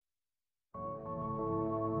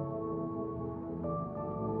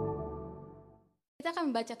Kita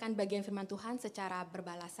akan membacakan bagian firman Tuhan secara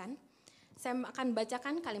berbalasan. Saya akan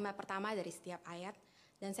bacakan kalimat pertama dari setiap ayat,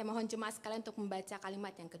 dan saya mohon jemaat sekalian untuk membaca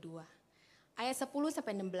kalimat yang kedua. Ayat 10-16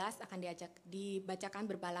 akan dibacakan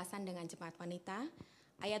berbalasan dengan jemaat wanita.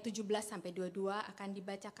 Ayat 17-22 akan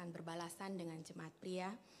dibacakan berbalasan dengan jemaat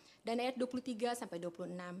pria. Dan ayat 23-26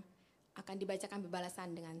 akan dibacakan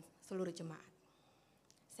berbalasan dengan seluruh jemaat.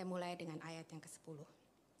 Saya mulai dengan ayat yang ke-10.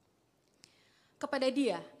 Kepada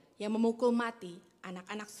Dia yang memukul mati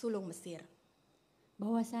anak-anak sulung Mesir,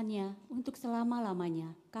 bahwasannya untuk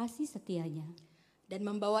selama-lamanya kasih setianya, dan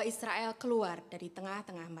membawa Israel keluar dari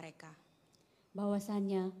tengah-tengah mereka,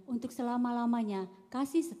 bahwasannya untuk selama-lamanya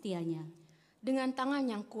kasih setianya, dengan tangan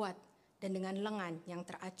yang kuat dan dengan lengan yang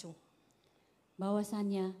teracung,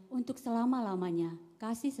 bahwasannya untuk selama-lamanya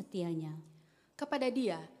kasih setianya, kepada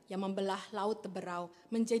Dia yang membelah laut Teberau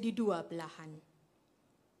menjadi dua belahan,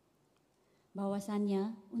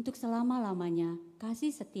 bahwasannya untuk selama-lamanya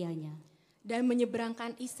kasih setianya, dan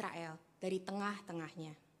menyeberangkan Israel dari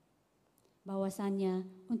tengah-tengahnya, bahwasannya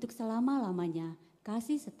untuk selama-lamanya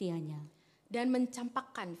kasih setianya, dan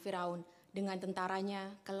mencampakkan Firaun dengan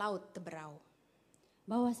tentaranya ke laut Teberau,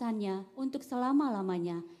 bahwasannya untuk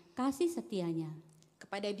selama-lamanya kasih setianya,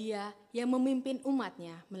 kepada Dia yang memimpin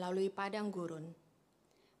umatnya melalui padang gurun,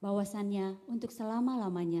 bahwasannya untuk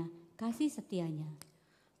selama-lamanya kasih setianya,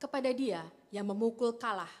 kepada Dia yang memukul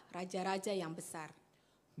kalah raja-raja yang besar,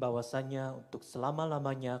 bahwasannya untuk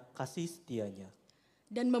selama-lamanya kasih setianya,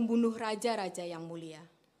 dan membunuh raja-raja yang mulia,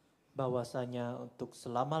 bahwasannya untuk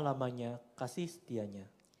selama-lamanya kasih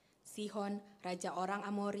setianya, Sihon, raja orang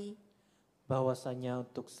Amori,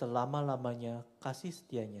 bahwasannya untuk selama-lamanya kasih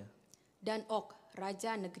setianya, dan Og,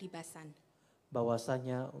 raja negeri Basan,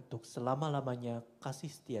 bahwasannya untuk selama-lamanya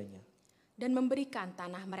kasih setianya, dan memberikan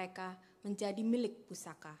tanah mereka menjadi milik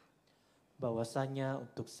pusaka, bahwasannya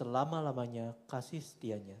untuk selama-lamanya kasih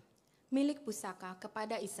setianya, milik pusaka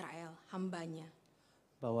kepada Israel, hambanya.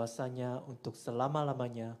 bahwasannya untuk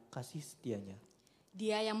selama-lamanya kasih setianya,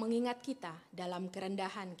 Dia yang mengingat kita dalam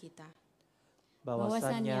kerendahan kita,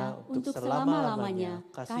 bahwasannya untuk selama-lamanya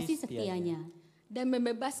kasih setianya, dan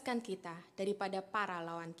membebaskan kita daripada para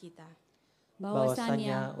lawan kita.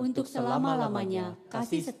 bahwasannya untuk selama-lamanya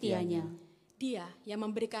kasih setianya, Dia yang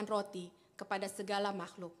memberikan roti kepada segala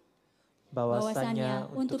makhluk,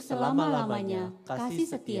 bahwasannya untuk selama-lamanya kasih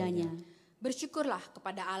setianya, bersyukurlah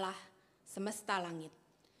kepada Allah semesta langit,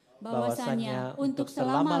 bahwasannya untuk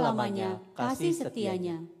selama-lamanya kasih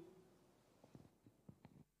setianya.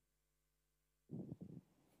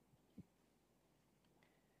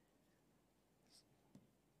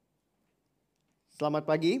 Selamat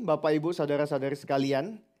pagi Bapak Ibu Saudara-saudari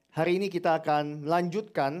sekalian. Hari ini kita akan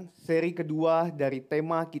melanjutkan seri kedua dari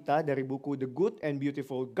tema kita dari buku The Good and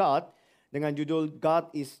Beautiful God dengan judul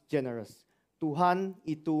God is Generous. Tuhan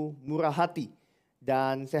itu murah hati.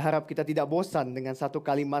 Dan saya harap kita tidak bosan dengan satu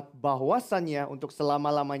kalimat bahwasannya untuk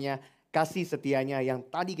selama-lamanya kasih setianya yang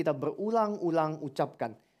tadi kita berulang-ulang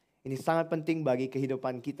ucapkan. Ini sangat penting bagi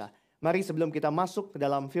kehidupan kita. Mari sebelum kita masuk ke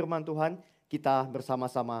dalam firman Tuhan, kita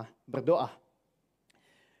bersama-sama berdoa.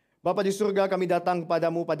 Bapa di surga, kami datang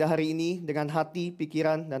kepadamu pada hari ini dengan hati,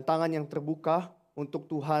 pikiran, dan tangan yang terbuka untuk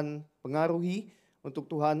Tuhan pengaruhi, untuk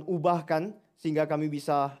Tuhan ubahkan, sehingga kami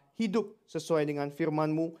bisa hidup sesuai dengan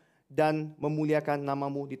firman-Mu dan memuliakan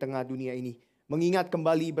nama-Mu di tengah dunia ini. Mengingat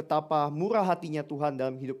kembali betapa murah hatinya Tuhan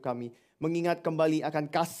dalam hidup kami. Mengingat kembali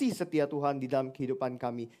akan kasih setia Tuhan di dalam kehidupan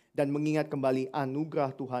kami. Dan mengingat kembali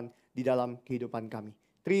anugerah Tuhan di dalam kehidupan kami.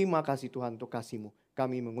 Terima kasih Tuhan untuk kasih-Mu.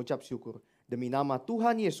 Kami mengucap syukur. Demi nama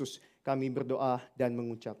Tuhan Yesus kami berdoa dan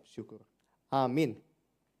mengucap syukur. Amin.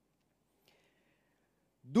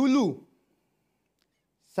 Dulu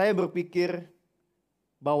saya berpikir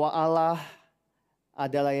bahwa Allah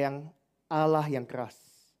adalah Allah yang keras,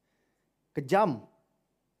 kejam,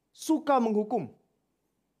 suka menghukum,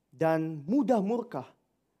 dan mudah murka.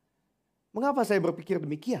 Mengapa saya berpikir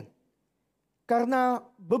demikian? Karena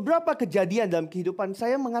beberapa kejadian dalam kehidupan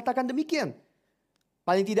saya mengatakan demikian.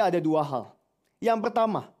 Paling tidak ada dua hal. Yang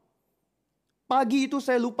pertama, pagi itu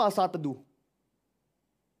saya lupa saat teduh.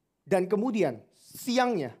 Dan kemudian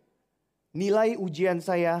siangnya nilai ujian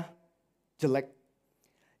saya jelek.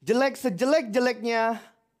 Jelek sejelek-jeleknya,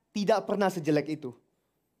 tidak pernah sejelek itu.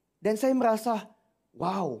 Dan saya merasa,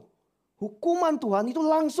 wow, hukuman Tuhan itu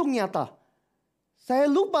langsung nyata. Saya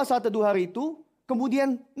lupa saat teduh hari itu,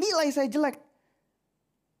 kemudian nilai saya jelek.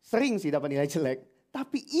 Sering sih dapat nilai jelek,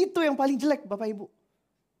 tapi itu yang paling jelek Bapak Ibu.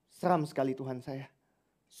 Seram sekali Tuhan saya.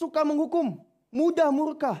 Suka menghukum, mudah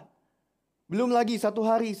murka. Belum lagi satu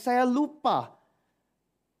hari saya lupa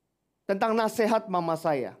tentang nasihat mama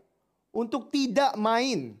saya. Untuk tidak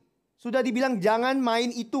main Sudah dibilang jangan main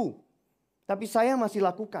itu. Tapi saya masih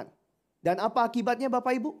lakukan. Dan apa akibatnya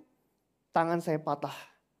Bapak Ibu? Tangan saya patah.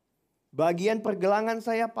 Bagian pergelangan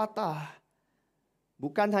saya patah.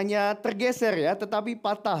 Bukan hanya tergeser ya, tetapi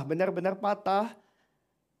patah, benar-benar patah.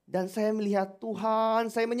 Dan saya melihat, Tuhan,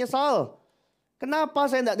 saya menyesal. Kenapa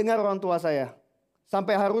saya tidak dengar orang tua saya?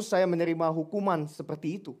 Sampai harus saya menerima hukuman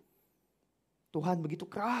seperti itu. Tuhan begitu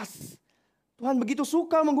keras. Tuhan begitu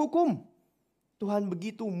suka menghukum. Tuhan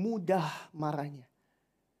begitu mudah marahnya.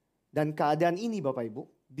 Dan keadaan ini Bapak Ibu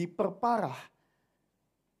diperparah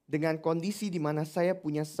dengan kondisi di mana saya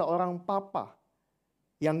punya seorang papa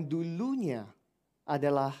yang dulunya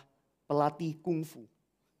adalah pelatih kungfu.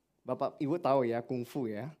 Bapak Ibu tahu ya kungfu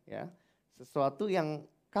ya. Sesuatu yang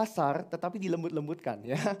kasar tetapi dilembut-lembutkan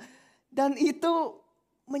ya. Dan itu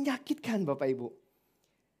menyakitkan Bapak Ibu.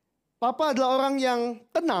 Papa adalah orang yang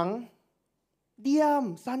tenang,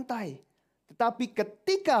 diam, santai. Tetapi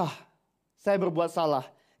ketika saya berbuat salah,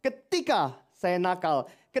 ketika saya nakal,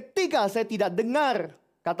 ketika saya tidak dengar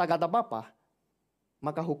kata-kata papa,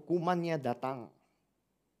 maka hukumannya datang.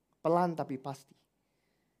 Pelan tapi pasti.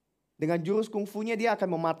 Dengan jurus kungfunya dia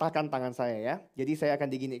akan mematahkan tangan saya ya. Jadi saya akan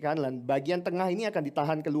diginikan dan bagian tengah ini akan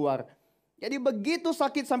ditahan keluar. Jadi begitu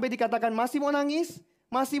sakit sampai dikatakan masih mau nangis,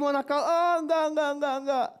 masih mau nakal,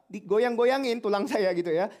 enggak. Digoyang-goyangin tulang saya gitu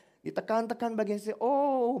ya. Ditekan-tekan bagian saya,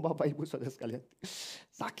 oh Bapak Ibu Saudara sekalian.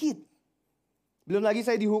 Sakit. Belum lagi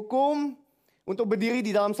saya dihukum untuk berdiri di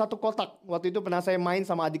dalam satu kotak. Waktu itu pernah saya main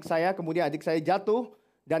sama adik saya, kemudian adik saya jatuh.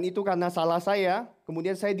 Dan itu karena salah saya,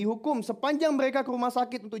 kemudian saya dihukum sepanjang mereka ke rumah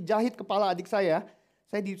sakit untuk jahit kepala adik saya.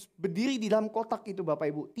 Saya berdiri di dalam kotak itu Bapak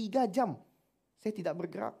Ibu, 3 jam. Saya tidak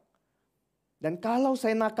bergerak. Dan kalau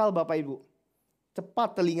saya nakal Bapak Ibu,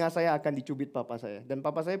 cepat telinga saya akan dicubit papa saya. Dan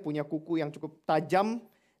papa saya punya kuku yang cukup tajam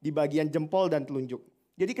di bagian jempol dan telunjuk.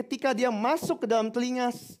 Jadi ketika dia masuk ke dalam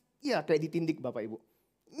telinga, ya kayak ditindik Bapak Ibu.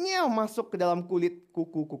 Masuk ke dalam kulit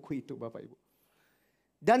kuku-kuku itu Bapak Ibu.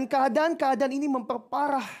 Dan keadaan-keadaan ini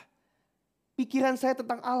memperparah pikiran saya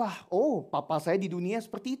tentang Allah. Oh, papa saya di dunia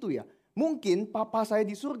seperti itu ya. Mungkin papa saya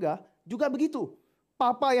di surga juga begitu.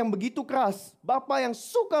 Papa yang begitu keras, Bapa yang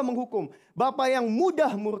suka menghukum, Bapa yang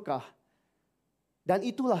mudah murka. Dan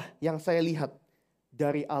itulah yang saya lihat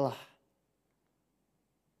dari Allah.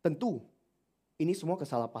 Tentu ini semua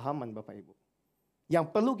kesalahpahaman Bapak Ibu. Yang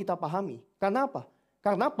perlu kita pahami. Karena apa?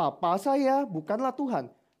 Karena papa saya bukanlah Tuhan.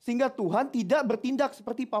 Sehingga Tuhan tidak bertindak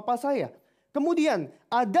seperti papa saya. Kemudian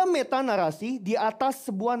ada meta narasi di atas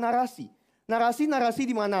sebuah narasi. Narasi-narasi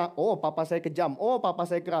di mana, oh papa saya kejam, oh papa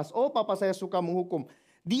saya keras, oh papa saya suka menghukum.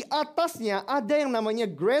 Di atasnya ada yang namanya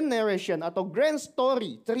grand narration atau grand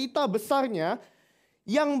story. Cerita besarnya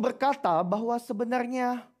yang berkata bahwa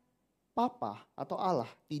sebenarnya papa atau Allah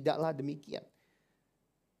tidaklah demikian.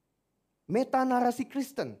 Meta narasi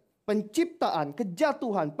Kristen, penciptaan,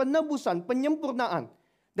 kejatuhan, penebusan, penyempurnaan.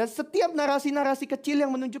 Dan setiap narasi-narasi kecil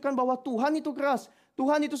yang menunjukkan bahwa Tuhan itu keras,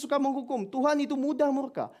 Tuhan itu suka menghukum, Tuhan itu mudah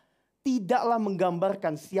murka, tidaklah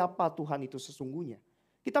menggambarkan siapa Tuhan itu sesungguhnya.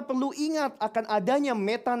 Kita perlu ingat akan adanya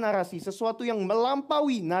meta narasi, sesuatu yang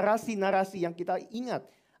melampaui narasi-narasi yang kita ingat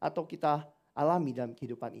atau kita alami dalam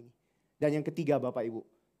kehidupan ini. Dan yang ketiga Bapak Ibu,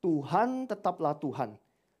 Tuhan tetaplah Tuhan.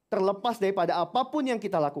 Terlepas daripada apapun yang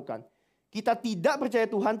kita lakukan. Kita tidak percaya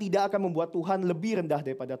Tuhan tidak akan membuat Tuhan lebih rendah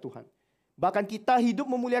daripada Tuhan. Bahkan kita hidup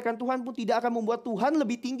memuliakan Tuhan pun tidak akan membuat Tuhan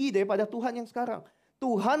lebih tinggi daripada Tuhan yang sekarang.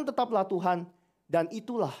 Tuhan tetaplah Tuhan dan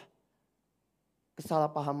itulah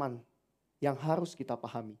kesalahpahaman yang harus kita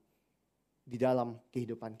pahami di dalam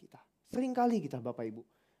kehidupan kita. Seringkali kita Bapak Ibu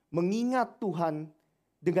mengingat Tuhan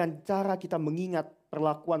dengan cara kita mengingat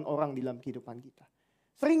perlakuan orang di dalam kehidupan kita.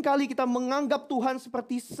 Seringkali kita menganggap Tuhan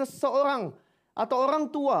seperti seseorang atau orang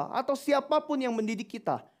tua atau siapapun yang mendidik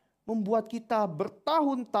kita. Membuat kita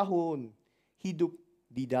bertahun-tahun hidup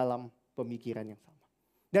di dalam pemikiran yang sama.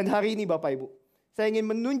 Dan hari ini Bapak Ibu, saya ingin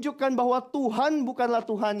menunjukkan bahwa Tuhan bukanlah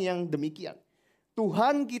Tuhan yang demikian.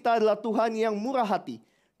 Tuhan kita adalah Tuhan yang murah hati.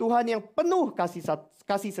 Tuhan yang penuh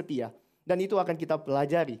kasih setia. Dan itu akan kita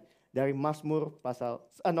pelajari dari Mazmur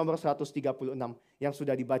nomor 136 yang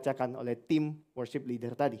sudah dibacakan oleh tim worship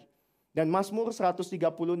leader tadi. Dan Mazmur 136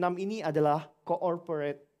 ini adalah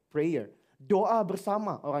corporate prayer. Doa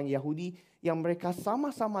bersama orang Yahudi yang mereka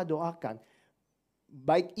sama-sama doakan.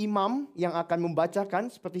 Baik imam yang akan membacakan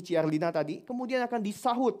seperti Ciarlina tadi, kemudian akan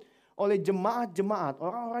disahut oleh jemaat-jemaat,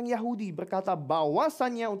 orang-orang Yahudi berkata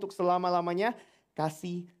bahwasannya untuk selama-lamanya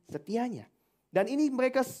kasih setianya. Dan ini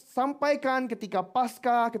mereka sampaikan ketika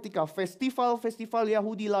Paskah, ketika festival-festival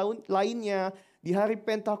Yahudi lainnya, di hari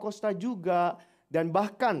Pentakosta juga, dan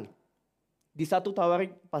bahkan di 1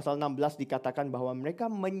 Tawarik pasal 16 dikatakan bahwa mereka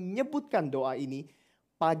menyebutkan doa ini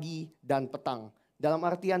pagi dan petang. Dalam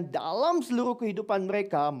artian dalam seluruh kehidupan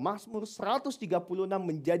mereka, Mazmur 136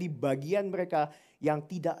 menjadi bagian mereka yang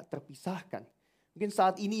tidak terpisahkan. Mungkin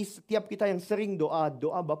saat ini setiap kita yang sering doa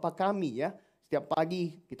Bapa kami ya. Setiap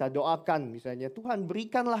pagi kita doakan misalnya, Tuhan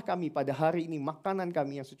berikanlah kami pada hari ini makanan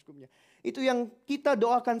kami yang secukupnya. Itu yang kita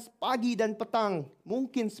doakan pagi dan petang.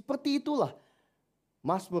 Mungkin seperti itulah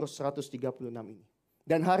Mazmur 136 ini.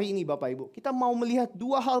 Dan hari ini Bapak Ibu, kita mau melihat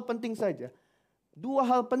dua hal penting saja. Dua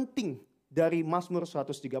hal penting dari Mazmur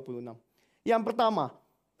 136. Yang pertama,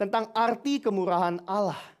 tentang arti kemurahan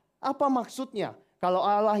Allah. Apa maksudnya kalau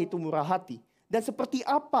Allah itu murah hati? Dan seperti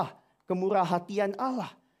apa kemurahhatian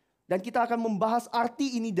Allah? Dan kita akan membahas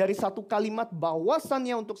arti ini dari satu kalimat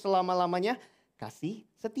bahwasannya untuk selama-lamanya kasih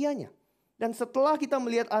setianya. Dan setelah kita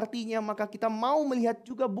melihat artinya, maka kita mau melihat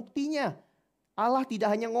juga buktinya. Allah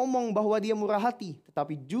tidak hanya ngomong bahwa dia murah hati,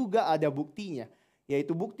 tetapi juga ada buktinya.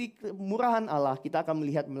 Yaitu bukti kemurahan Allah kita akan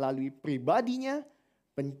melihat melalui pribadinya,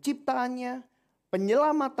 penciptaannya,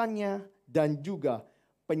 penyelamatannya, dan juga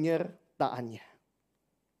penyertaannya.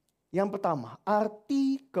 Yang pertama,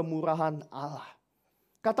 arti kemurahan Allah.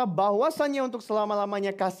 Kata bahwasannya untuk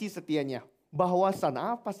selama-lamanya kasih setianya. Bahwasan,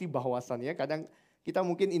 apa sih bahwasannya? Kadang kita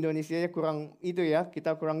mungkin Indonesianya kurang itu ya,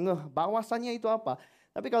 kita kurang ngeh. Bahwasannya itu apa?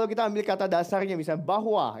 Tapi kalau kita ambil kata dasarnya misalnya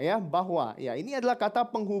bahwa ya, bahwa. Ya, ini adalah kata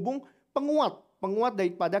penghubung penguat. Penguat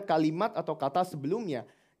daripada kalimat atau kata sebelumnya.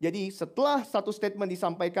 Jadi setelah satu statement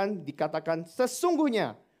disampaikan, dikatakan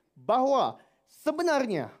sesungguhnya bahwa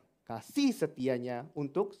sebenarnya kasih setianya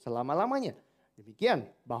untuk selama-lamanya. Demikian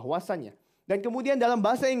bahwasannya. Dan kemudian dalam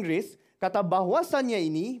bahasa Inggris, kata bahwasannya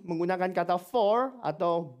ini menggunakan kata for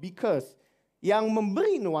atau because. Yang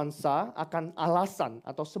memberi nuansa akan alasan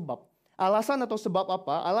atau sebab. Alasan atau sebab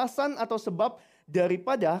apa? Alasan atau sebab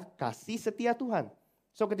daripada kasih setia Tuhan.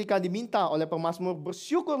 So ketika diminta oleh pemazmur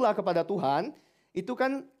bersyukurlah kepada Tuhan, itu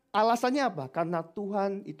kan alasannya apa? Karena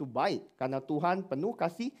Tuhan itu baik, karena Tuhan penuh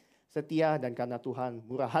kasih setia dan karena Tuhan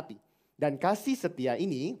murah hati. Dan kasih setia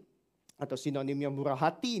ini atau sinonimnya murah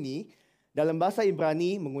hati ini dalam bahasa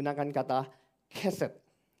Ibrani menggunakan kata chesed.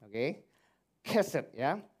 Oke? Chesed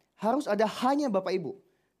ya. Harus ada hanya Bapak Ibu.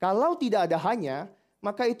 Kalau tidak ada hanya,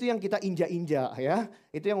 maka itu yang kita injak-injak ya.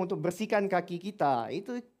 Itu yang untuk bersihkan kaki kita.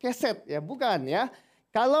 Itu chesed ya, bukan ya.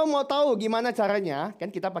 Kalau mau tahu gimana caranya,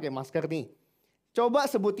 kan kita pakai masker nih. Coba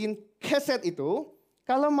sebutin chesed itu.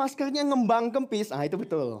 Kalau maskernya ngembang kempis, itu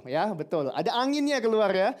betul ya, betul. Ada anginnya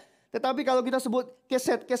keluar ya. Tetapi kalau kita sebut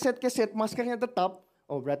keset, maskernya tetap,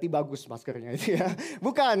 oh berarti bagus maskernya itu ya.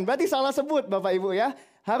 Bukan, berarti salah sebut Bapak Ibu ya.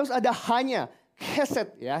 Harus ada hanya,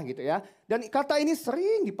 keset ya gitu ya. Dan kata ini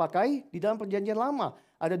sering dipakai di dalam perjanjian lama.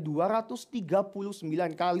 Ada 239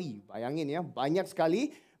 kali, bayangin ya, banyak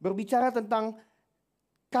sekali berbicara tentang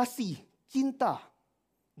kasih, cinta.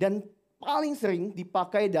 Dan paling sering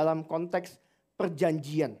dipakai dalam konteks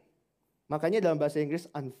perjanjian. Makanya dalam bahasa Inggris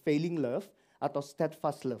unfailing love atau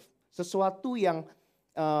steadfast love. Sesuatu yang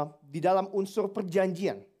di dalam unsur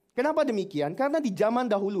perjanjian. Kenapa demikian? Karena di zaman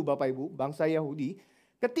dahulu Bapak Ibu, bangsa Yahudi,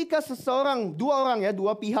 ketika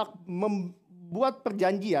dua pihak membuat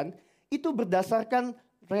perjanjian, itu berdasarkan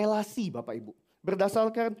relasi Bapak Ibu.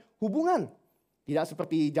 Berdasarkan hubungan. Tidak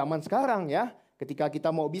seperti zaman sekarang ya. Ketika kita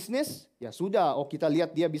mau bisnis, ya sudah, kita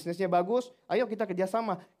lihat dia bisnisnya bagus, ayo kita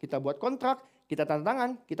kerjasama. Kita buat kontrak, kita tanda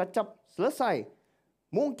tangan, kita cap, selesai.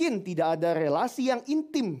 Mungkin tidak ada relasi yang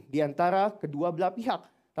intim di antara kedua belah pihak.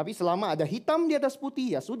 Tapi selama ada hitam di atas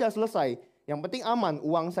putih, ya sudah selesai. Yang penting aman,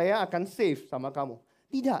 uang saya akan safe sama kamu.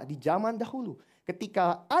 Tidak, di zaman dahulu.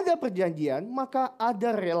 Ketika ada perjanjian, maka ada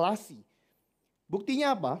relasi.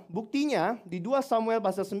 Buktinya apa? Buktinya di 2 Samuel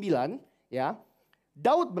pasal 9, ya,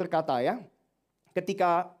 Daud berkata ya,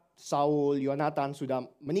 ketika Saul, Yonatan sudah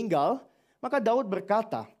meninggal, maka Daud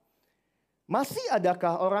berkata, masih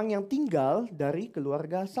adakah orang yang tinggal dari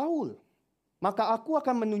keluarga Saul? Maka aku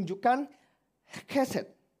akan menunjukkan chesed,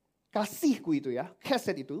 kasihku itu ya,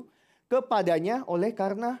 chesed itu, kepadanya oleh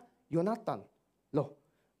karena Yonatan. Loh,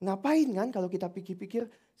 ngapain kan kalau kita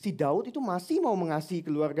pikir-pikir, si Daud itu masih mau mengasihi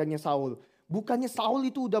keluarganya Saul. Bukannya Saul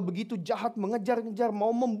itu udah begitu jahat, mengejar-ngejar,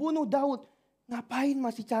 mau membunuh Daud. Ngapain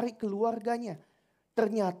masih cari keluarganya?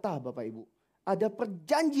 Ternyata Bapak Ibu, ada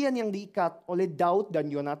perjanjian yang diikat oleh Daud dan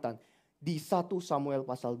Yonatan di 1 Samuel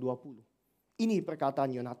pasal 20. Ini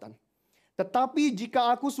perkataan Yonatan. Tetapi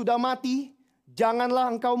jika aku sudah mati, janganlah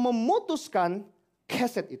engkau memutuskan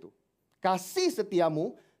chesed itu. Kasih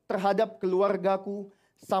setiamu terhadap keluargaku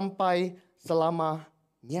sampai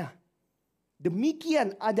selamanya.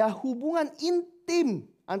 Demikian ada hubungan intim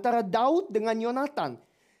antara Daud dengan Yonatan.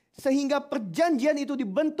 Sehingga perjanjian itu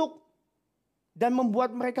dibentuk dan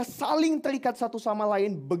membuat mereka saling terikat satu sama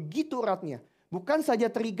lain begitu eratnya. Bukan saja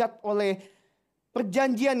terikat oleh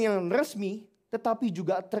perjanjian yang resmi, tetapi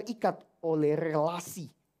juga terikat oleh relasi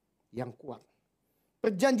yang kuat.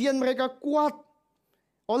 Perjanjian mereka kuat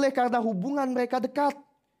oleh karena hubungan mereka dekat.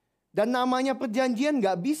 Dan namanya perjanjian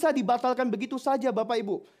gak bisa dibatalkan begitu saja Bapak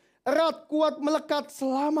Ibu. Erat, kuat, melekat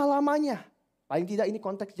selama-lamanya. Paling tidak ini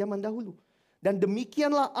konteks zaman dahulu. Dan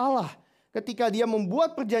demikianlah Allah ketika dia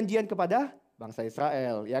membuat perjanjian kepada bangsa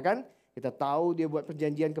Israel. Ya kan? Kita tahu dia buat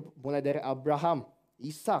perjanjian mulai dari Abraham,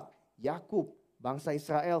 Ishak, Yakub, bangsa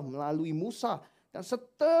Israel melalui Musa. Dan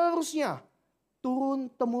seterusnya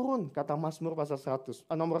turun-temurun, kata Mazmur pasal 100,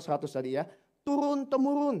 nomor 100 tadi ya.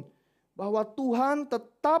 Turun-temurun. Bahwa Tuhan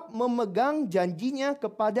tetap memegang janjinya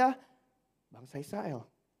kepada bangsa Israel.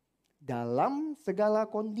 Dalam segala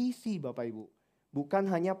kondisi Bapak Ibu. Bukan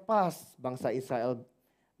hanya pas bangsa Israel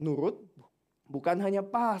nurut, bukan hanya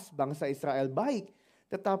pas bangsa Israel baik.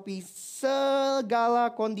 Tetapi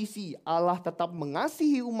segala kondisi Allah tetap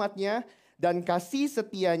mengasihi umatnya dan kasih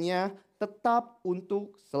setianya tetap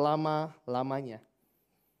untuk selama-lamanya.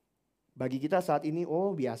 Bagi kita saat ini,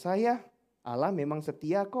 oh biasa ya. Allah memang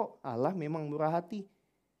setia kok, Allah memang murah hati.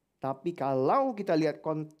 Tapi kalau kita lihat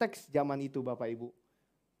konteks zaman itu Bapak Ibu,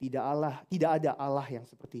 tidak ada Allah yang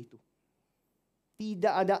seperti itu. Tidak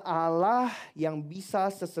ada Allah yang bisa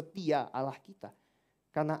sesetia Allah kita.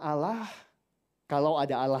 Karena Allah, kalau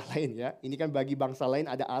ada Allah lain ya, ini kan bagi bangsa lain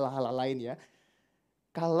ada Allah-Allah lain ya.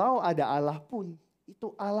 Kalau ada Allah pun,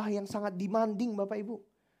 itu Allah yang sangat demanding Bapak Ibu.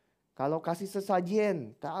 Kalau kasih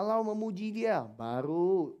sesajen, kalau memuji dia,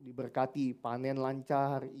 baru diberkati, panen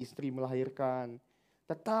lancar, istri melahirkan.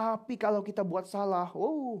 Tetapi kalau kita buat salah,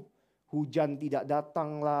 hujan tidak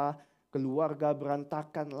datanglah, keluarga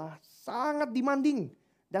berantakanlah, sangat demanding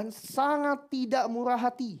dan sangat tidak murah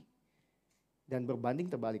hati. Dan berbanding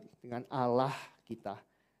terbalik dengan Allah kita,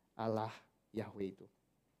 Allah Yahweh itu.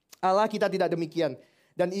 Allah kita tidak demikian.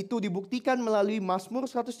 Dan itu dibuktikan melalui Mazmur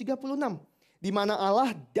 136. Di mana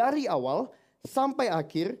Allah dari awal sampai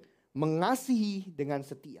akhir mengasihi dengan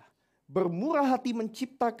setia. Bermurah hati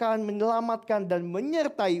menciptakan, menyelamatkan dan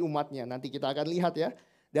menyertai umatnya. Nanti kita akan lihat ya.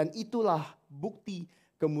 Dan itulah bukti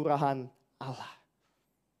kemurahan Allah.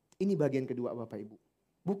 Ini bagian kedua Bapak Ibu.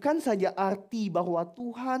 Bukan saja arti bahwa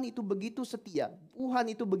Tuhan itu begitu setia. Tuhan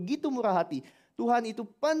itu begitu murah hati. Tuhan itu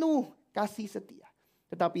penuh kasih setia.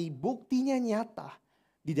 Tetapi buktinya nyata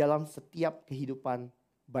di dalam setiap kehidupan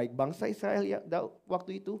baik bangsa Israel ya,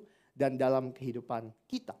 waktu itu dan dalam kehidupan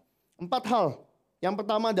kita. 4 hal. Yang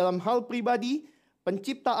pertama dalam hal pribadi,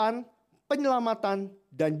 penciptaan, penyelamatan,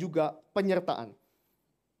 dan juga penyertaan.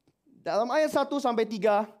 Dalam ayat 1 sampai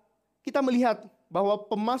 3 kita melihat bahwa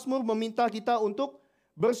pemazmur meminta kita untuk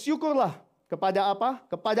bersyukurlah kepada apa?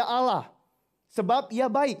 Kepada Allah. Sebab ia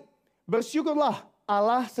baik. Bersyukurlah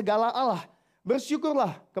Allah segala Allah.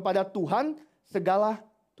 Bersyukurlah kepada Tuhan segala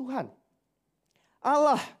Tuhan.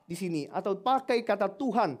 Allah di sini atau pakai kata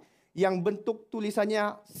Tuhan yang bentuk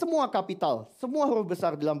tulisannya semua kapital, semua huruf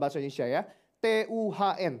besar dalam bahasa Indonesia ya.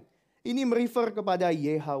 T-U-H-N. Ini merefer kepada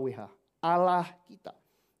YHWH, Allah kita.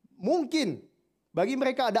 Mungkin bagi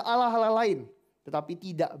mereka ada Allah-Allah lain, tetapi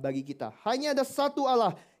tidak bagi kita. Hanya ada satu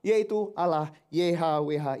Allah, yaitu Allah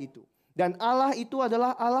YHWH itu. Dan Allah itu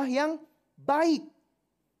adalah Allah yang baik.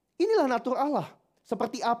 Inilah natur Allah.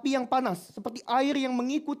 Seperti api yang panas, seperti air yang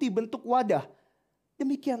mengikuti bentuk wadah.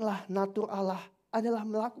 Demikianlah natur Allah adalah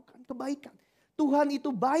melakukan kebaikan. Tuhan itu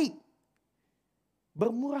baik.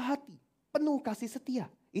 Bermurah hati, penuh kasih setia.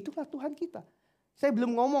 Itulah Tuhan kita. Saya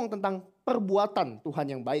belum ngomong tentang perbuatan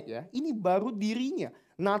Tuhan yang baik ya. Ini baru dirinya,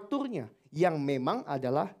 naturnya yang memang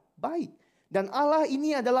adalah baik. Dan Allah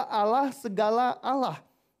ini adalah Allah segala Allah.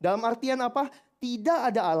 Dalam artian apa? Tidak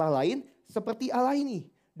ada Allah lain seperti Allah ini.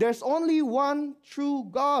 There's only one true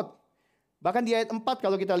God. Bahkan di ayat 4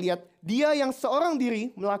 kalau kita lihat, dia yang seorang diri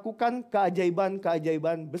melakukan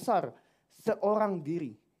keajaiban-keajaiban besar. Seorang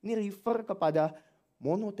diri. Ini refer kepada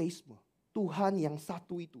monoteisme. Tuhan yang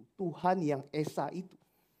satu itu. Tuhan yang esa itu.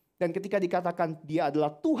 Dan ketika dikatakan dia adalah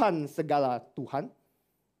Tuhan segala Tuhan.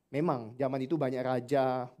 Memang zaman itu banyak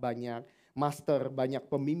raja, banyak master, banyak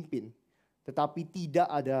pemimpin. Tetapi tidak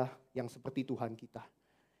ada yang seperti Tuhan kita.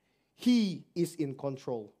 He is in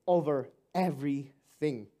control over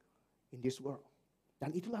everything in this world. Dan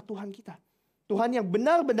itulah Tuhan kita. Tuhan yang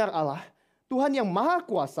benar-benar Allah, Tuhan yang maha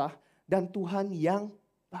kuasa, dan Tuhan yang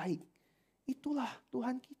baik. Itulah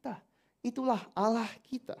Tuhan kita. Itulah Allah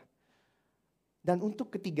kita. Dan untuk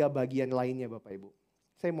ketiga bagian lainnya Bapak Ibu,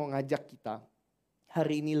 saya mau ngajak kita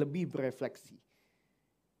hari ini lebih berefleksi.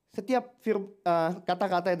 Setiap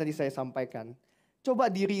kata-kata yang tadi saya sampaikan, coba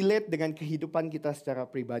direlate dengan kehidupan kita secara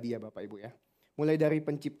pribadi ya Bapak Ibu ya. Mulai dari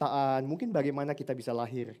penciptaan, mungkin bagaimana kita bisa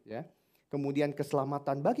lahir ya. kemudian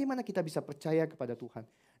keselamatan, bagaimana kita bisa percaya kepada Tuhan.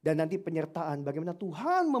 Dan nanti penyertaan, bagaimana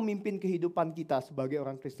Tuhan memimpin kehidupan kita sebagai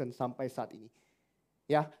orang Kristen sampai saat ini.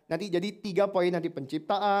 Ya, nanti jadi 3 poin nanti,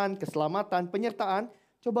 penciptaan, keselamatan, penyertaan.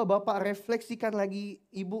 Coba Bapak refleksikan lagi,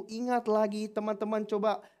 Ibu ingat lagi, teman-teman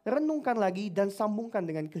coba renungkan lagi dan sambungkan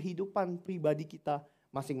dengan kehidupan pribadi kita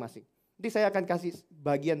masing-masing. Nanti saya akan kasih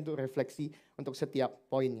bagian untuk refleksi untuk setiap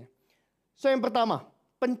poinnya. So yang pertama,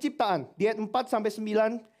 penciptaan. Di ayat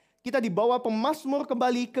 4-9 kita dibawa pemazmur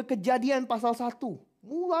kembali ke Kejadian pasal 1.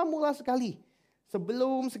 Mula-mula sekali.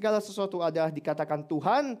 Sebelum segala sesuatu ada, dikatakan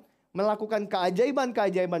Tuhan melakukan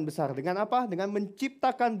keajaiban-keajaiban besar. Dengan apa? Dengan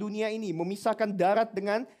menciptakan dunia ini, memisahkan darat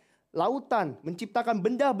dengan lautan, menciptakan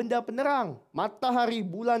benda-benda penerang, matahari,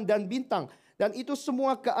 bulan, dan bintang. Dan itu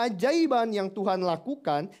semua keajaiban yang Tuhan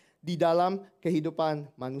lakukan di dalam kehidupan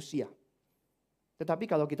manusia. Tetapi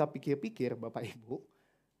kalau kita pikir-pikir Bapak Ibu,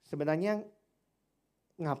 sebenarnya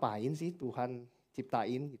ngapain sih Tuhan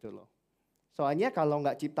ciptain gitu loh. Soalnya kalau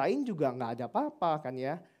nggak ciptain juga nggak ada apa-apa kan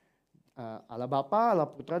ya. Allah Bapa, Allah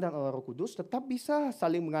Putra, dan Allah Roh Kudus tetap bisa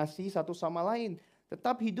saling mengasihi satu sama lain.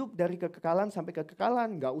 Tetap hidup dari kekekalan sampai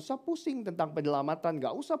kekekalan. Gak usah pusing tentang penyelamatan.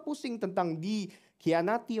 Gak usah pusing tentang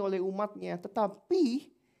dikhianati oleh umatnya.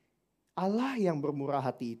 Tetapi Allah yang bermurah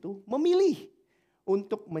hati itu memilih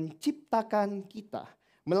untuk menciptakan kita.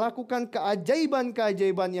 Melakukan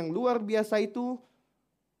keajaiban-keajaiban yang luar biasa itu.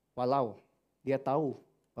 Walau dia tahu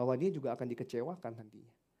bahwa dia juga akan dikecewakan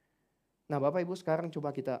nantinya. Nah Bapak Ibu sekarang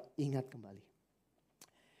coba kita ingat kembali.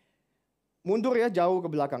 Mundur ya jauh ke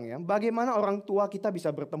belakang ya. Bagaimana orang tua kita bisa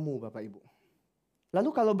bertemu Bapak Ibu. Lalu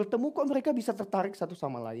kalau bertemu kok mereka bisa tertarik satu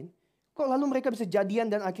sama lain? Kok lalu mereka bisa jadian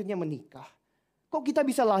dan akhirnya menikah? Kok kita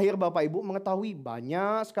bisa lahir Bapak Ibu mengetahui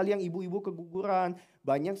banyak sekali yang ibu-ibu keguguran.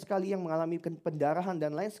 Banyak sekali yang mengalami pendarahan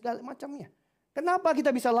dan lain segala macamnya. Kenapa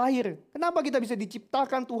kita bisa lahir? Kenapa kita bisa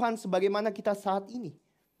diciptakan Tuhan sebagaimana kita saat ini?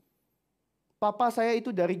 Papa saya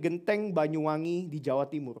itu dari Genteng, Banyuwangi di Jawa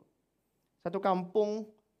Timur. Satu kampung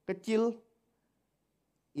kecil,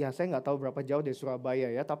 ya saya nggak tahu berapa jauh dari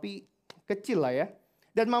Surabaya ya, tapi kecil lah ya.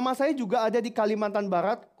 Dan mama saya juga ada di Kalimantan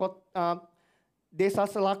Barat, Desa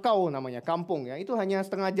Selakau namanya, kampung ya. Itu hanya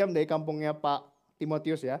setengah jam dari kampungnya Pak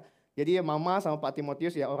Timotius ya. Jadi ya mama sama Pak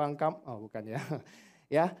Timotius ya orang bukan ya.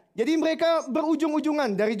 Ya, jadi mereka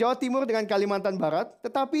berujung-ujungan dari Jawa Timur dengan Kalimantan Barat,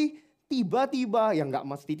 tetapi tiba-tiba, ya nggak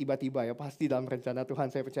mesti tiba-tiba ya, pasti dalam rencana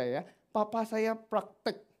Tuhan saya percaya ya. Papa saya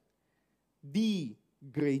praktek di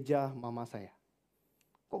gereja mama saya.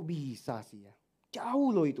 Kok bisa sih ya?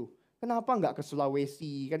 Jauh loh itu. Kenapa nggak ke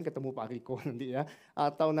Sulawesi, kan ketemu Pak Riko nanti ya.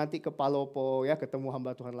 Atau nanti ke Palopo ya, ketemu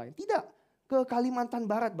hamba Tuhan lain. Tidak, ke Kalimantan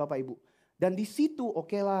Barat Bapak Ibu. Dan di situ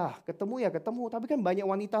oke lah, ketemu ya ketemu. Tapi kan banyak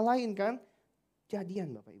wanita lain kan.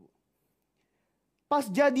 Jadian Bapak Ibu. Pas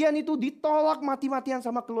jadian itu ditolak mati-matian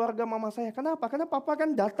sama keluarga mama saya. Kenapa? Karena papa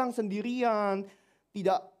kan datang sendirian,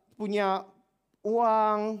 tidak punya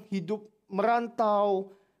uang, hidup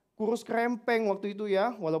merantau, kurus krempeng waktu itu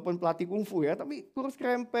ya, walaupun pelatih kungfu ya, tapi kurus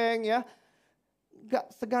krempeng ya.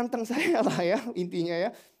 Gak seganteng saya lah ya intinya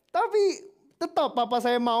ya. Tapi tetap papa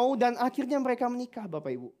saya mau dan akhirnya mereka menikah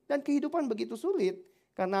Bapak Ibu. Dan kehidupan begitu sulit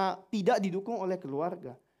karena tidak didukung oleh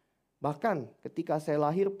keluarga. Bahkan ketika saya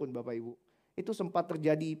lahir pun Bapak Ibu, itu sempat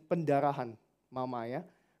terjadi pendarahan mama ya.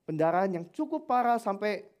 Pendarahan yang cukup parah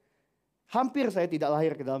sampai hampir saya tidak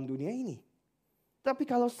lahir ke dalam dunia ini. Tapi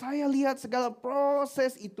kalau saya lihat segala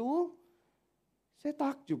proses itu, saya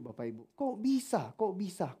takjub Bapak Ibu. Kok bisa, kok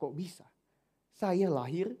bisa, kok bisa. Saya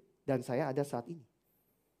lahir dan saya ada saat ini.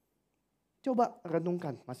 Coba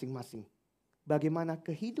renungkan masing-masing. Bagaimana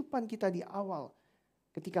kehidupan kita di awal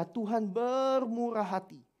ketika Tuhan bermurah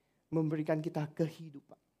hati memberikan kita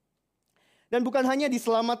kehidupan. Dan bukan hanya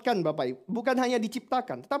diselamatkan Bapak Ibu, bukan hanya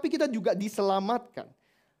diciptakan, tetapi kita juga diselamatkan.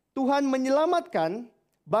 Tuhan menyelamatkan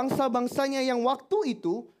bangsa-bangsanya yang waktu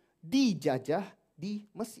itu dijajah di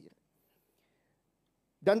Mesir.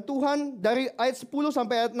 Dan Tuhan dari ayat 10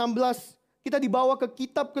 sampai ayat 16, kita dibawa ke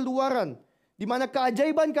kitab Keluaran, di mana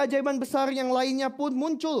keajaiban-keajaiban besar yang lainnya pun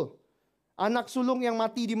muncul. Anak sulung yang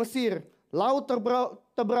mati di Mesir, laut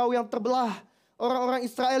terberau yang terbelah, orang-orang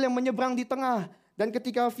Israel yang menyeberang di tengah. Dan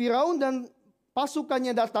ketika Firaun dan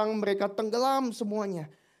pasukannya datang, mereka tenggelam semuanya.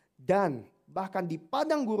 Dan bahkan di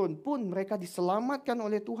padang gurun pun mereka diselamatkan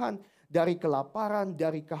oleh Tuhan dari kelaparan,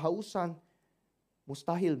 dari kehausan.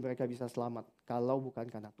 Mustahil mereka bisa selamat kalau bukan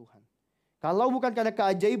karena Tuhan. Kalau bukan karena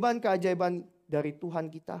keajaiban-keajaiban dari Tuhan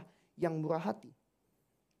kita yang murah hati.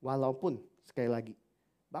 Walaupun sekali lagi,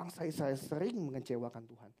 bangsa Israel sering mengecewakan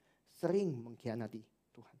Tuhan. Sering mengkhianati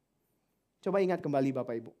Tuhan. Coba ingat kembali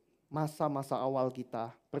Bapak Ibu. Masa-masa awal kita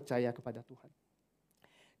percaya kepada Tuhan.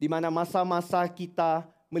 Di mana masa-masa kita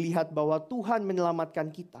melihat bahwa Tuhan menyelamatkan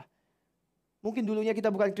kita. Mungkin dulunya kita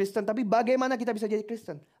bukan Kristen, tapi bagaimana kita bisa jadi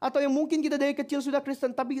Kristen? Atau yang mungkin kita dari kecil sudah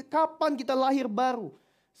Kristen, tapi kapan kita lahir baru?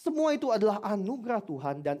 Semua itu adalah anugerah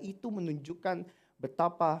Tuhan dan itu menunjukkan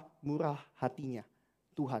betapa murah hatinya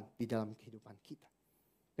Tuhan di dalam kehidupan kita.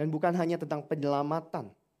 Dan bukan hanya tentang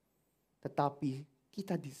penyelamatan, tetapi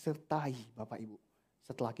kita disertai Bapak Ibu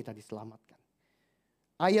setelah kita diselamatkan.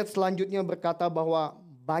 Ayat selanjutnya berkata bahwa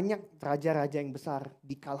banyak raja-raja yang besar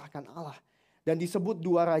dikalahkan Allah. Dan disebut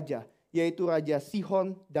dua raja, yaitu Raja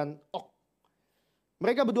Sihon dan Og.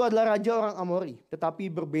 Mereka berdua adalah raja orang Amori,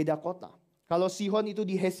 tetapi berbeda kota. Kalau Sihon itu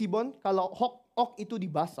di Hesibon, kalau Og itu di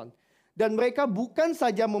Basan. Dan mereka bukan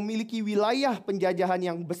saja memiliki wilayah penjajahan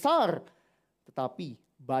yang besar, tetapi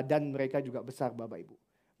badan mereka juga besar Bapak Ibu.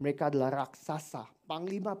 Mereka adalah raksasa,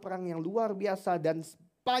 panglima perang yang luar biasa dan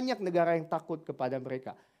banyak negara yang takut kepada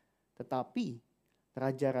mereka. Tetapi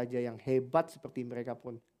raja-raja yang hebat seperti mereka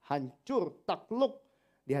pun hancur, takluk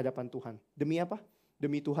di hadapan Tuhan. Demi apa?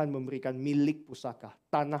 Demi Tuhan memberikan milik pusaka,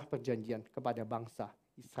 tanah perjanjian kepada bangsa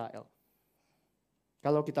Israel.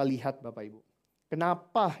 Kalau kita lihat Bapak Ibu,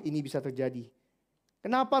 kenapa ini bisa terjadi?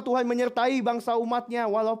 Kenapa Tuhan menyertai bangsa umatnya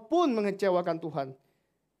walaupun mengecewakan Tuhan?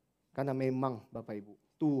 Karena memang Bapak Ibu,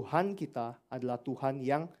 Tuhan kita adalah Tuhan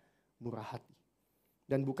yang murah hati.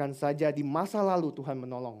 Dan bukan saja di masa lalu Tuhan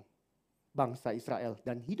menolong bangsa Israel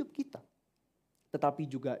dan hidup kita. Tetapi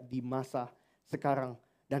juga di masa sekarang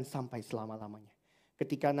dan sampai selama-lamanya.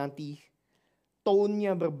 Ketika nanti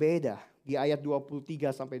tone-nya berbeda di ayat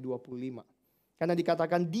 23 sampai 25. Karena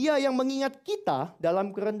dikatakan dia yang mengingat kita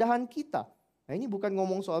dalam kerendahan kita. Nah ini bukan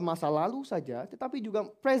ngomong soal masa lalu saja, tetapi juga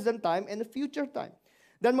present time and future time.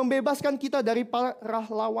 Dan membebaskan kita dari para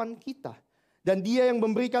lawan kita. Dan dia yang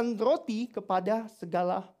memberikan roti kepada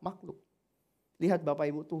segala makhluk. Lihat Bapak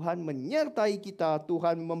Ibu, Tuhan menyertai kita,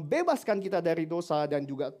 Tuhan membebaskan kita dari dosa dan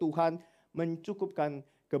juga Tuhan mencukupkan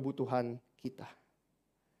kebutuhan kita.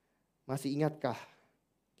 Masih ingatkah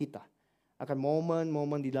kita akan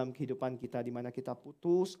momen-momen di dalam kehidupan kita di mana kita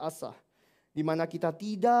putus asa, di mana kita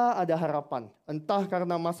tidak ada harapan, entah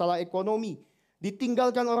karena masalah ekonomi,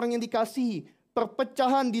 ditinggalkan orang yang dikasihi,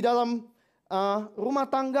 perpecahan di dalam rumah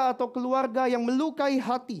tangga atau keluarga yang melukai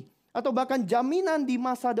hati. Atau bahkan jaminan di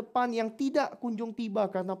masa depan yang tidak kunjung tiba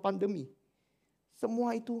karena pandemi.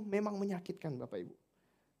 Semua itu memang menyakitkan Bapak Ibu.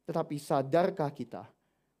 Tetapi sadarkah kita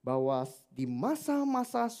bahwa di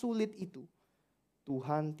masa-masa sulit itu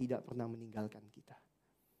Tuhan tidak pernah meninggalkan kita.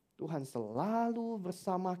 Tuhan selalu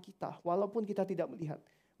bersama kita walaupun kita tidak melihat.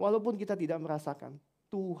 Walaupun kita tidak merasakan.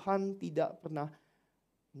 Tuhan tidak pernah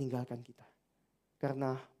meninggalkan kita.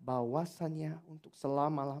 Karena bawasannya untuk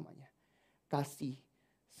selama-lamanya. Kasih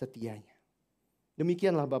setianya.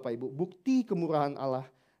 Demikianlah Bapak Ibu, bukti kemurahan Allah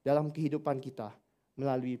dalam kehidupan kita.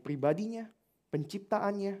 Melalui pribadinya,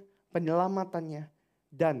 penciptaannya, penyelamatannya,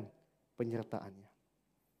 dan penyertaannya.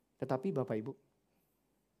 Tetapi Bapak Ibu,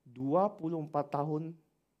 24 tahun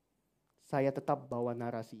saya tetap bawa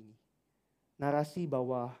narasi ini. Narasi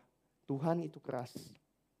bahwa Tuhan itu keras.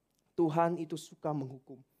 Tuhan itu suka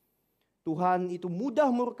menghukum. Tuhan itu mudah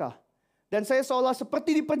murka. Dan saya seolah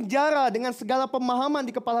seperti di penjara dengan segala pemahaman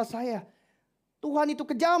di kepala saya. Tuhan itu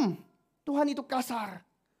kejam. Tuhan itu kasar.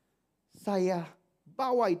 Saya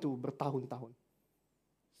bawa itu bertahun-tahun.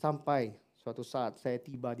 Sampai suatu saat saya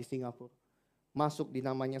tiba di Singapura. Masuk di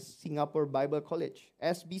namanya Singapore Bible College,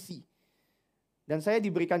 SBC. Dan saya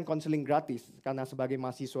diberikan konseling gratis karena sebagai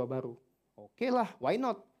mahasiswa baru. Oke lah, why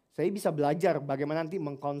not? Saya bisa belajar bagaimana nanti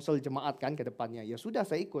mengkonsel jemaat kan ke depannya. Ya sudah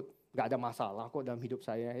saya ikut. Gak ada masalah kok dalam hidup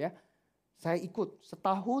saya ya. Saya ikut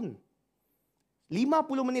setahun.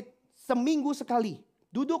 50 menit seminggu sekali.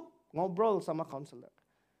 Duduk ngobrol sama konselor.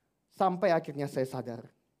 Sampai akhirnya saya sadar.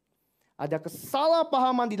 Ada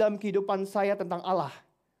kesalahpahaman di dalam kehidupan saya tentang Allah.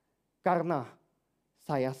 Karena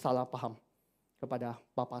saya salah paham kepada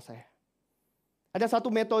Papa saya. Ada satu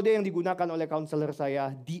metode yang digunakan oleh konselor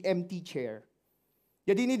saya, DMT chair.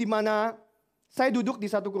 Jadi ini di mana saya duduk di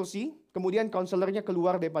satu kursi, kemudian konselornya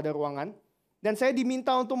keluar daripada ruangan, dan saya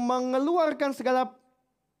diminta untuk mengeluarkan segala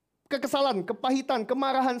kekesalan, kepahitan,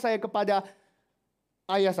 kemarahan saya kepada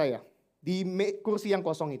ayah saya di kursi yang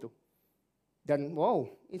kosong itu. Dan wow,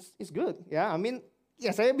 it's good. Ya,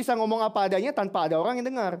 ya saya bisa ngomong apa adanya tanpa ada orang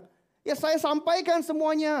yang dengar. Ya saya sampaikan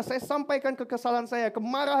semuanya, saya sampaikan kekesalan saya,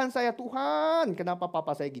 kemarahan saya, Tuhan, kenapa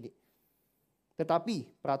papa saya gini? Tetapi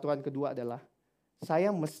peraturan kedua adalah saya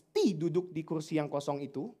mesti duduk di kursi yang kosong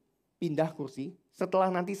itu, pindah kursi, setelah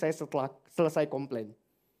nanti saya selesai komplain.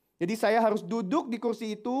 Jadi saya harus duduk di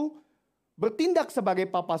kursi itu, bertindak sebagai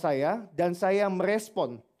papa saya, dan saya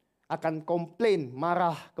merespon akan komplain,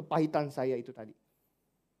 marah, kepahitan saya itu tadi.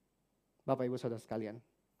 Bapak Ibu Saudara sekalian,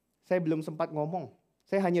 Saya belum sempat ngomong.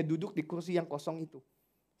 Saya hanya duduk di kursi yang kosong itu.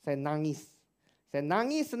 Saya nangis. Saya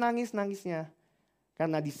nangis senangis-nangisnya.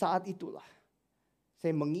 Karena di saat itulah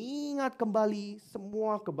saya mengingat kembali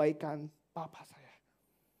semua kebaikan papa saya.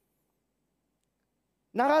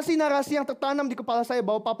 Narasi-narasi yang tertanam di kepala saya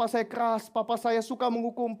bahwa papa saya keras, papa saya suka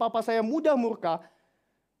menghukum, papa saya mudah murka,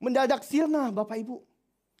 mendadak sirna Bapak Ibu.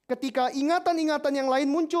 Ketika ingatan-ingatan yang lain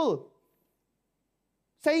muncul.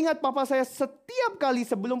 Saya ingat papa saya setiap kali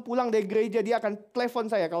sebelum pulang dari gereja dia akan telepon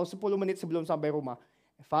saya kalau 10 menit sebelum sampai rumah.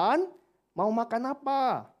 Evan, mau makan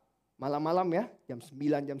apa? Malam-malam ya, jam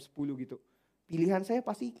 9, jam 10 gitu. Pilihan saya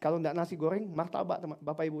pasti kalau enggak nasi goreng, martabak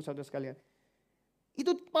Bapak Ibu saudara sekalian.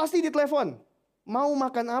 Itu pasti ditelepon. Mau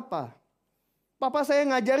makan apa? Papa saya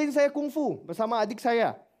ngajarin saya kungfu bersama adik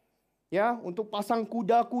saya. Ya, untuk pasang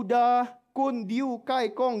kuda-kuda, kun, diu,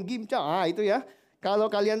 kai, kong, gimca. Itu ya. Kalau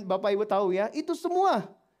kalian Bapak Ibu tahu ya, itu semua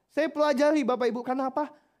saya pelajari Bapak Ibu. Karena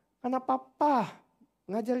apa? Karena papa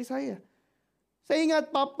ngajari saya. Saya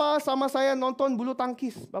ingat papa sama saya nonton bulu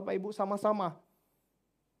tangkis Bapak Ibu sama-sama.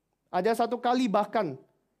 Ada satu kali bahkan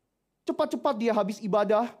cepat-cepat dia habis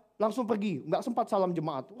ibadah langsung pergi, nggak sempat salam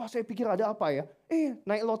jemaat. Wah, saya pikir ada apa ya?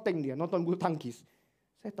 Naik loteng dia, nonton bulu tangkis.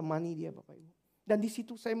 Saya temani dia Bapak Ibu. Dan di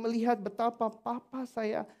situ saya melihat betapa papa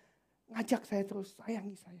saya ngajak saya terus,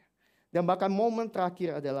 sayangi saya. Dan bahkan momen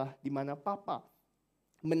terakhir adalah di mana papa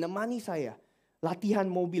menemani saya latihan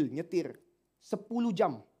mobil, nyetir 10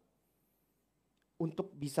 jam.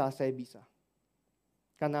 Untuk saya bisa.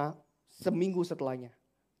 Karena seminggu setelahnya,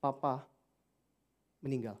 papa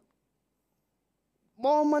meninggal.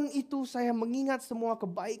 Momen itu saya mengingat semua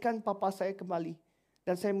kebaikan papa saya kembali.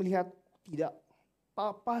 Dan saya melihat tidak,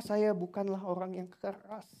 papa saya bukanlah orang yang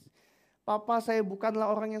keras. Papa saya bukanlah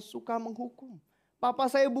orang yang suka menghukum. Papa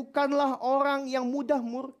saya bukanlah orang yang mudah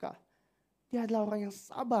murka. Dia adalah orang yang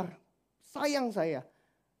sabar, sayang saya.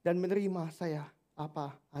 Dan menerima saya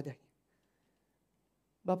apa adanya.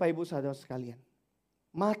 Bapak Ibu saudara sekalian,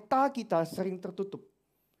 mata kita sering tertutup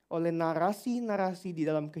oleh narasi-narasi di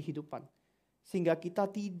dalam kehidupan. Sehingga kita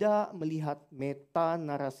tidak melihat meta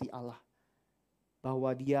narasi Allah.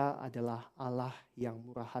 Bahwa dia adalah Allah yang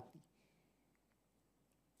murah hati.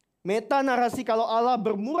 Meta narasi kalau Allah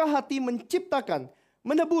bermurah hati menciptakan,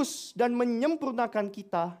 menebus dan menyempurnakan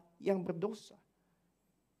kita yang berdosa.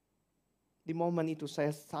 Di momen itu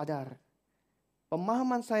saya sadar.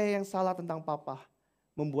 Pemahaman saya yang salah tentang papa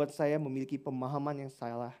membuat saya memiliki pemahaman yang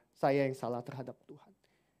salah. Saya yang salah terhadap Tuhan.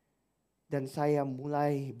 Dan saya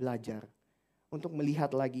mulai belajar untuk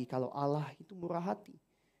melihat lagi kalau Allah itu murah hati.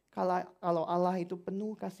 Kalau Allah itu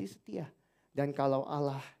penuh kasih setia. Dan kalau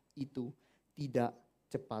Allah itu tidak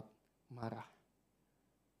cepat marah.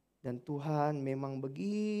 Dan Tuhan memang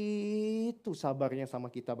begitu sabarnya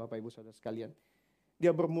sama kita Bapak Ibu Saudara sekalian.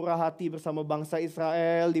 Dia bermurah hati bersama bangsa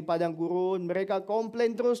Israel di padang gurun. Mereka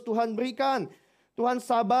komplain terus, Tuhan berikan. Tuhan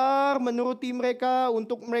sabar menuruti mereka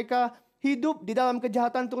untuk mereka hidup di dalam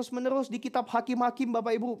kejahatan terus-menerus. Di kitab Hakim-Hakim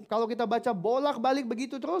Bapak Ibu. Kalau kita baca bolak-balik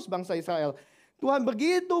begitu terus bangsa Israel. Tuhan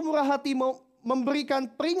begitu murah hati memberikan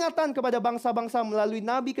peringatan kepada bangsa-bangsa melalui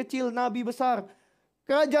nabi kecil, nabi besar.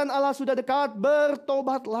 Kerajaan Allah sudah dekat,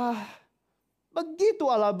 bertobatlah. Begitu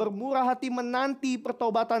Allah bermurah hati menanti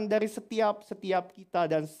pertobatan dari setiap kita.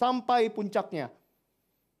 Dan sampai puncaknya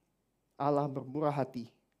Allah bermurah hati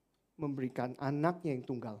memberikan anaknya yang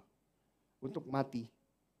tunggal untuk mati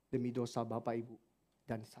demi dosa Bapak Ibu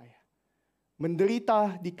dan saya.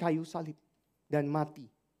 Menderita di kayu salib dan mati.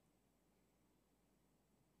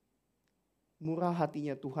 Murah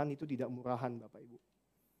hatinya Tuhan itu tidak murahan Bapak Ibu.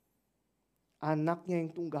 Anaknya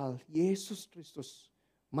yang tunggal, Yesus Kristus,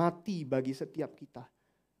 mati bagi setiap kita.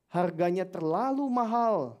 Harganya terlalu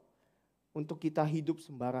mahal untuk kita hidup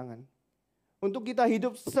sembarangan. Untuk kita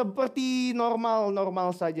hidup seperti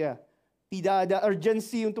normal-normal saja. Tidak ada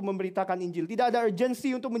urgensi untuk memberitakan Injil. Tidak ada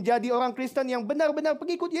urgensi untuk menjadi orang Kristen yang benar-benar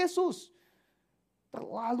pengikut Yesus.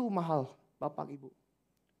 Terlalu mahal Bapak Ibu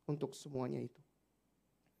untuk semuanya itu.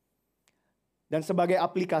 Dan sebagai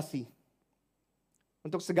aplikasi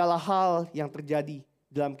untuk segala hal yang terjadi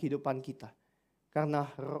dalam kehidupan kita. Karena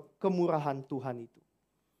kemurahan Tuhan itu.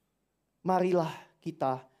 Marilah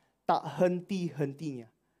kita tak henti-hentinya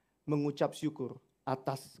mengucap syukur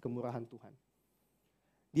atas kemurahan Tuhan.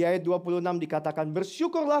 Di ayat 26 dikatakan,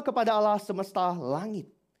 bersyukurlah kepada Allah semesta langit.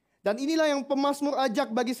 Dan inilah yang pemazmur ajak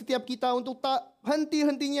bagi setiap kita untuk tak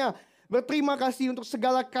henti-hentinya berterima kasih untuk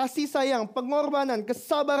segala kasih sayang, pengorbanan,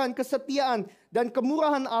 kesabaran, kesetiaan, dan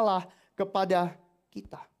kemurahan Allah kepada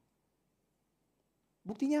kita.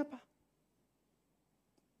 Buktinya apa?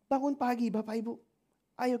 Bangun pagi Bapak Ibu.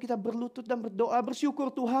 Ayo kita berlutut dan berdoa, bersyukur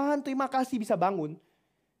Tuhan, terima kasih bisa bangun.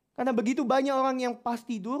 Karena begitu banyak orang yang pas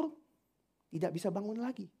tidur, tidak bisa bangun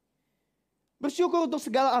lagi. Bersyukur untuk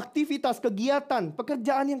segala aktivitas, kegiatan,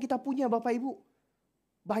 pekerjaan yang kita punya Bapak Ibu.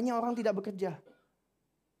 Banyak orang tidak bekerja.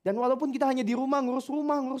 Dan walaupun kita hanya di rumah, ngurus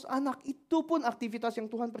anak, itu pun aktivitas yang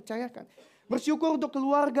Tuhan percayakan. Bersyukur untuk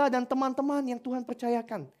keluarga dan teman-teman yang Tuhan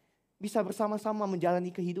percayakan. Bisa bersama-sama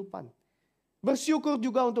menjalani kehidupan. Bersyukur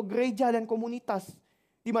juga untuk gereja dan komunitas,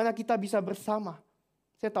 di mana kita bisa bersama.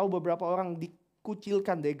 Saya tahu beberapa orang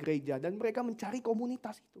dikucilkan dari gereja dan mereka mencari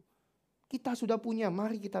komunitas itu. Kita sudah punya,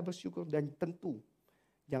 mari kita bersyukur. Dan tentu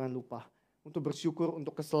jangan lupa untuk bersyukur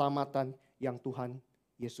untuk keselamatan yang Tuhan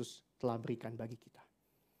Yesus telah berikan bagi kita.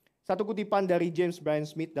 Satu kutipan dari James Bryan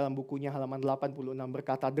Smith dalam bukunya halaman 86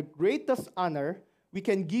 berkata, "The greatest honor we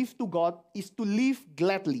can give to God is to live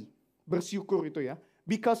gladly." Bersyukur itu ya,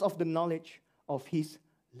 because of the knowledge of His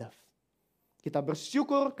love. Kita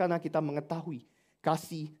bersyukur karena kita mengetahui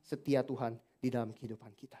kasih setia Tuhan di dalam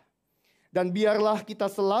kehidupan kita. Dan biarlah kita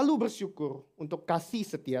selalu bersyukur untuk kasih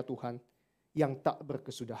setia Tuhan yang tak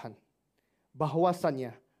berkesudahan.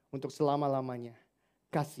 Bahwasannya untuk selama-lamanya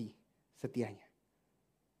kasih setianya.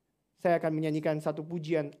 Saya akan menyanyikan satu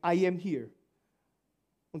pujian, I Am Here.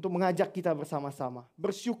 Untuk mengajak kita bersama-sama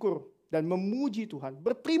bersyukur dan memuji Tuhan.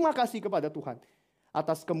 Berterima kasih kepada Tuhan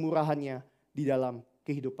atas kemurahannya di dalam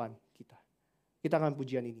kehidupan kita. Kita akan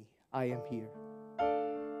pujian ini, I Am Here.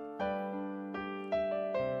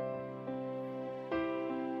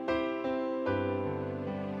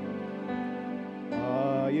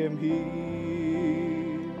 I am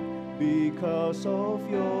here because of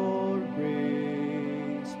your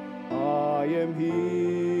grace. I am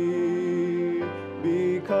here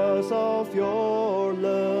because of your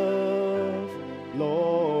love,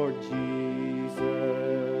 Lord Jesus.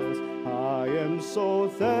 I am so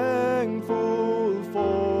thankful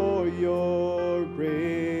for your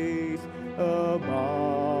grace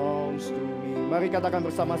abounds to me. Mari katakan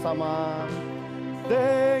bersama-sama.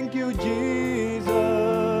 Thank you,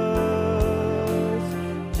 Jesus.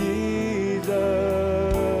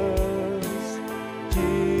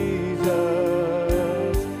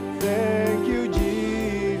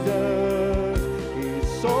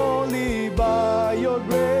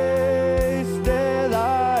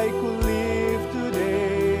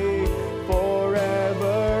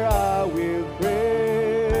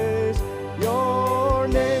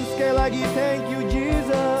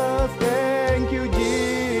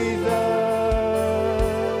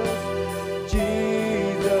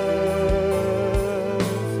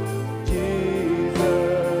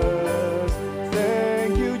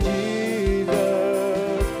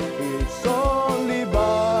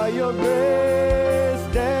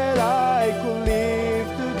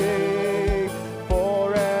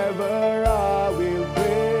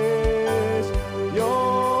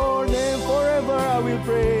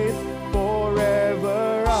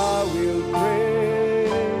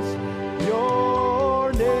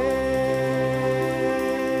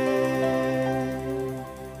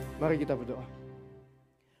 Mari kita berdoa.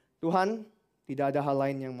 Tuhan, tidak ada hal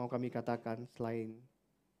lain yang mau kami katakan selain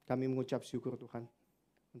kami mengucap syukur Tuhan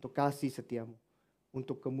untuk kasih setiamu,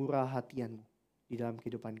 untuk kemurah hatianmu di dalam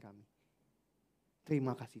kehidupan kami.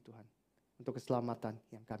 Terima kasih Tuhan untuk keselamatan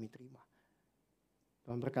yang kami terima.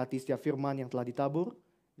 Tuhan berkati setiap firman yang telah ditabur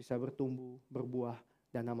bisa bertumbuh, berbuah,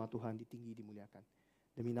 dan nama Tuhan ditinggi, dimuliakan.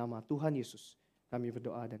 Demi nama Tuhan Yesus kami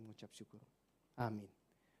berdoa dan mengucap syukur. Amin.